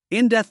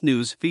In-depth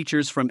news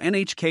features from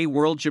NHK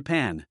World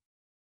Japan.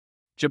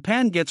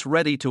 Japan gets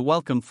ready to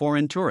welcome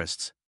foreign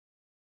tourists.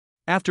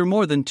 After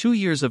more than 2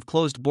 years of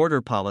closed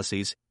border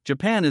policies,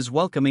 Japan is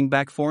welcoming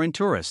back foreign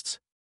tourists.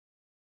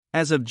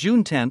 As of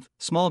June 10,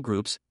 small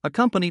groups,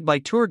 accompanied by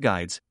tour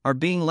guides, are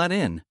being let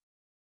in.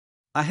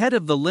 Ahead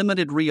of the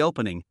limited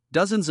reopening,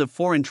 dozens of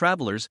foreign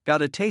travelers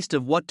got a taste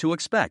of what to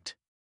expect.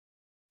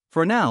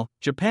 For now,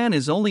 Japan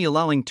is only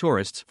allowing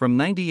tourists from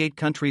 98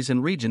 countries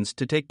and regions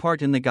to take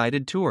part in the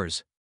guided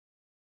tours.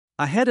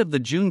 Ahead of the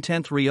June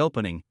 10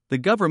 reopening, the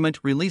government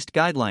released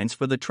guidelines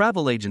for the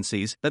travel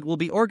agencies that will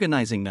be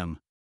organizing them.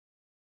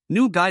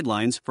 New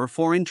guidelines for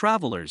foreign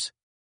travelers.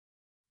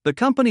 The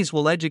companies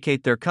will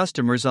educate their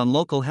customers on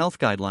local health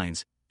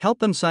guidelines, help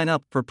them sign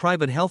up for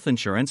private health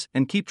insurance,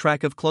 and keep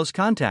track of close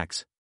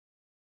contacts.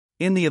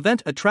 In the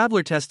event a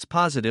traveler tests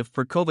positive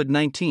for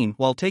COVID-19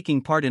 while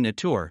taking part in a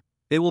tour,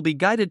 they will be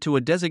guided to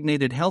a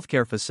designated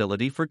healthcare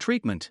facility for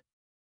treatment.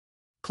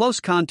 Close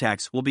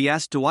contacts will be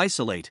asked to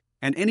isolate,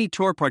 and any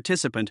tour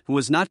participant who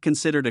is not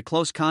considered a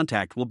close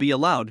contact will be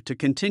allowed to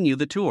continue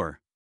the tour.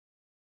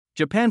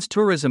 Japan's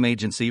tourism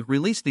agency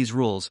released these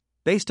rules,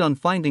 based on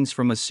findings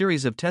from a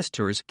series of test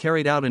tours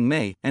carried out in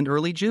May and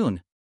early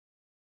June.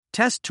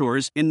 Test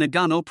tours in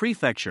Nagano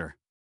Prefecture.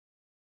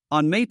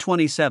 On May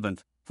 27,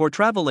 4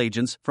 travel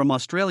agents from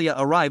Australia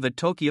arrive at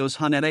Tokyo's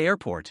Haneda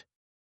Airport.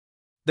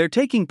 They're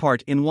taking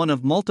part in one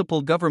of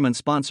multiple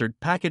government-sponsored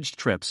packaged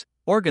trips,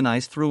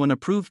 organized through an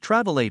approved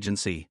travel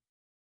agency.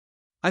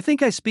 I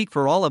think I speak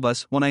for all of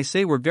us when I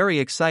say we're very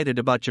excited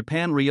about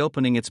Japan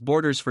reopening its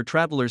borders for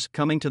travelers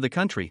coming to the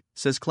country,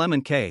 says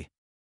Clement K.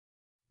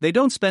 They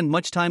don't spend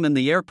much time in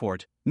the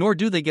airport, nor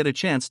do they get a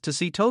chance to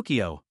see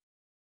Tokyo.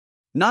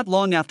 Not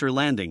long after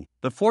landing,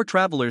 the 4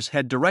 travelers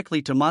head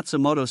directly to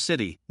Matsumoto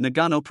City,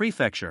 Nagano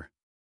Prefecture.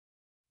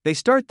 They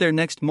start their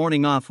next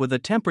morning off with a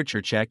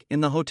temperature check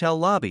in the hotel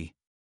lobby.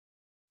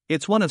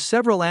 It's one of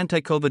several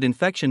anti-COVID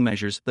infection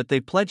measures that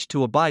they pledged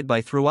to abide by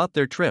throughout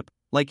their trip,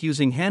 like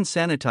using hand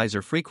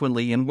sanitizer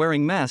frequently and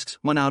wearing masks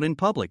when out in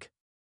public.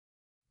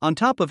 On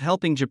top of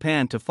helping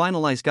Japan to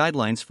finalize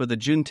guidelines for the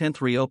June 10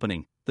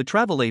 reopening, the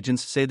travel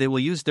agents say they will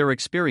use their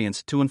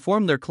experience to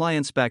inform their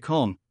clients back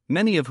home,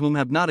 many of whom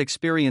have not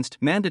experienced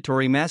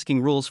mandatory masking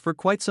rules for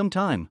quite some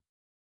time.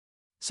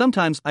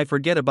 Sometimes I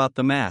forget about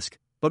the mask,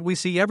 but we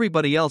see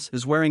everybody else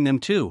is wearing them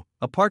too,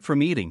 apart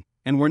from eating,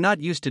 and we're not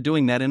used to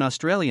doing that in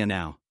Australia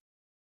now.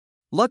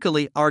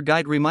 Luckily, our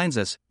guide reminds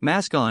us,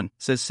 mask on,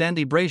 says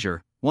Sandy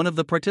Brazier, one of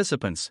the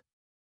participants.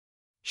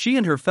 She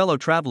and her fellow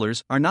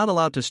travelers are not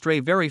allowed to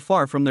stray very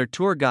far from their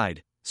tour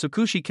guide,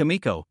 Tsukushi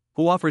Kimiko,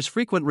 who offers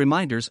frequent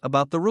reminders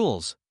about the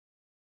rules.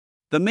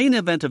 The main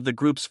event of the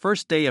group's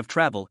first day of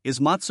travel is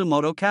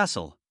Matsumoto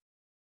Castle.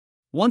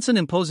 Once an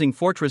imposing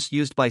fortress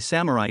used by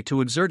samurai to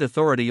exert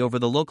authority over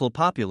the local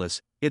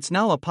populace, it's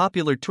now a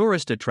popular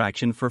tourist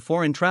attraction for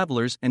foreign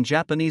travelers and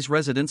Japanese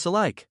residents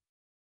alike.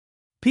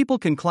 People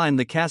can climb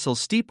the castle's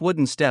steep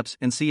wooden steps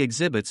and see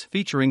exhibits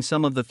featuring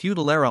some of the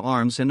feudal-era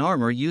arms and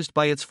armor used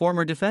by its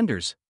former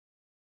defenders.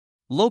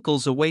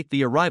 Locals await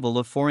the arrival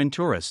of foreign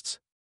tourists.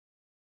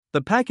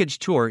 The package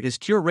tour is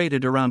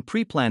curated around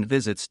pre-planned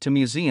visits to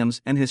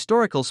museums and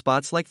historical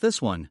spots like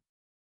this one.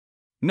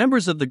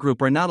 Members of the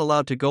group are not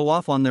allowed to go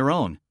off on their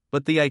own,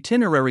 but the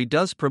itinerary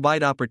does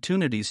provide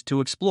opportunities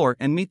to explore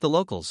and meet the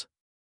locals.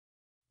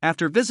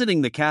 After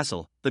visiting the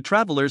castle, the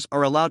travelers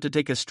are allowed to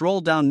take a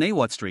stroll down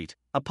Neiwat Street,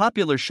 a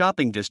popular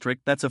shopping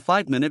district that's a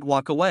 5-minute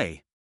walk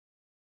away.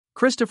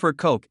 Christopher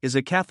Koch is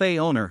a cafe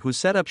owner who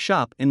set up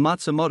shop in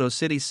Matsumoto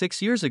City 6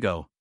 years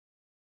ago.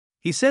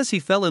 He says he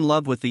fell in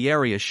love with the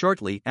area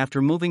shortly after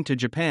moving to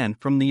Japan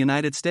from the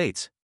United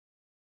States.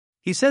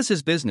 He says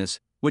his business,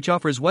 which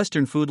offers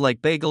Western food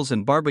like bagels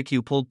and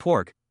barbecue pulled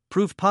pork,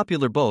 proved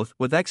popular both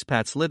with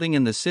expats living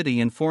in the city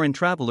and foreign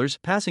travelers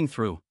passing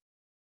through.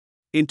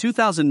 In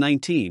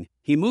 2019,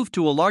 he moved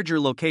to a larger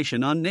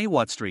location on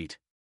Neiwat Street.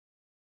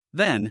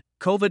 Then,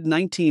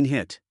 COVID-19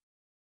 hit.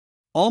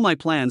 All my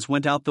plans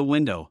went out the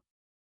window.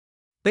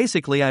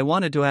 Basically, I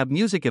wanted to have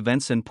music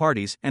events and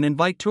parties and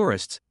invite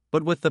tourists,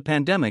 but with the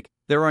pandemic,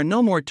 there are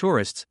no more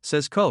tourists,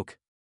 says Koch.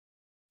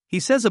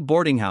 He says a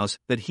boarding house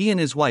that he and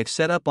his wife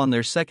set up on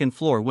their second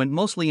floor went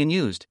mostly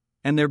unused,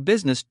 and their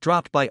business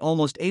dropped by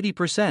almost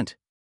 80%.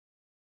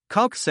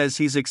 Koch says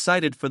he's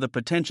excited for the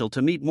potential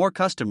to meet more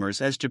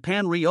customers as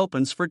Japan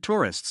reopens for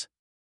tourists.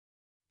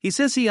 He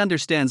says he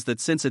understands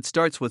that since it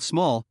starts with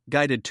small,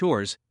 guided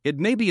tours, it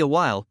may be a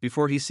while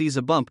before he sees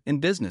a bump in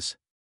business.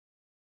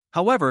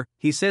 However,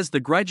 he says the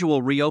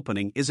gradual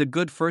reopening is a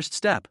good first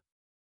step.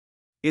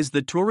 Is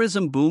the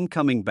tourism boom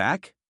coming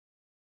back?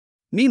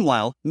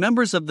 Meanwhile,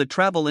 members of the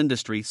travel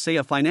industry say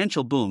a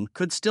financial boom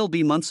could still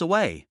be months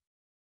away.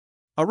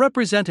 A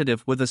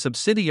representative with a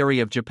subsidiary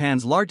of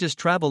Japan's largest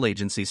travel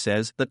agency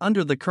says that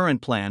under the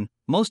current plan,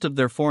 most of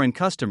their foreign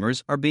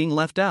customers are being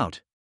left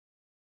out.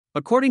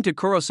 According to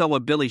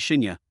Kurosawa Billy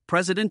Shinya,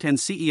 president and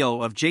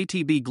CEO of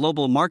JTB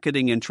Global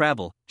Marketing and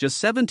Travel,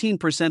 just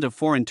 17% of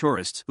foreign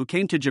tourists who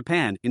came to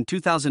Japan in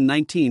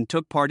 2019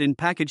 took part in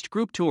packaged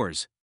group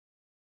tours.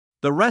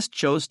 The rest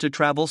chose to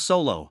travel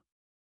solo.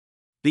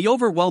 The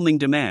overwhelming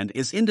demand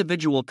is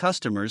individual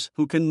customers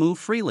who can move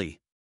freely.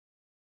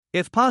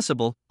 If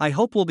possible, I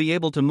hope we'll be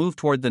able to move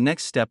toward the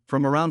next step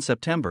from around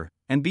September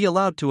and be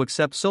allowed to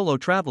accept solo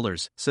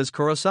travelers, says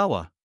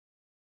Kurosawa.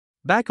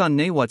 Back on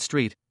Nawat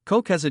Street,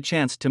 Coke has a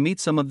chance to meet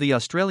some of the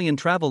Australian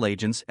travel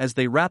agents as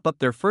they wrap up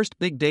their first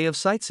big day of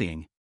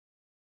sightseeing.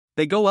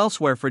 They go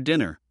elsewhere for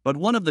dinner, but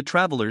one of the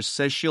travelers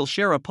says she'll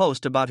share a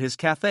post about his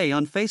cafe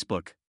on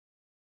Facebook.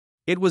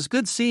 It was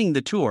good seeing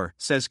the tour,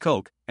 says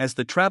Coke, as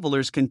the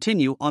travelers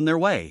continue on their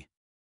way.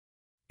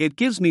 It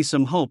gives me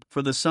some hope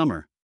for the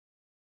summer.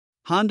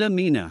 Honda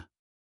Mina.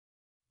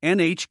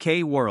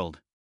 NHK World.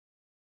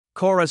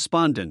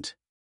 Correspondent.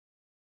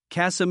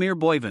 Casimir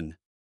Boyvan.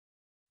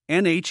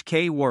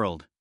 NHK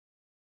World.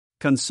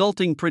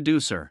 Consulting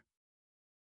producer.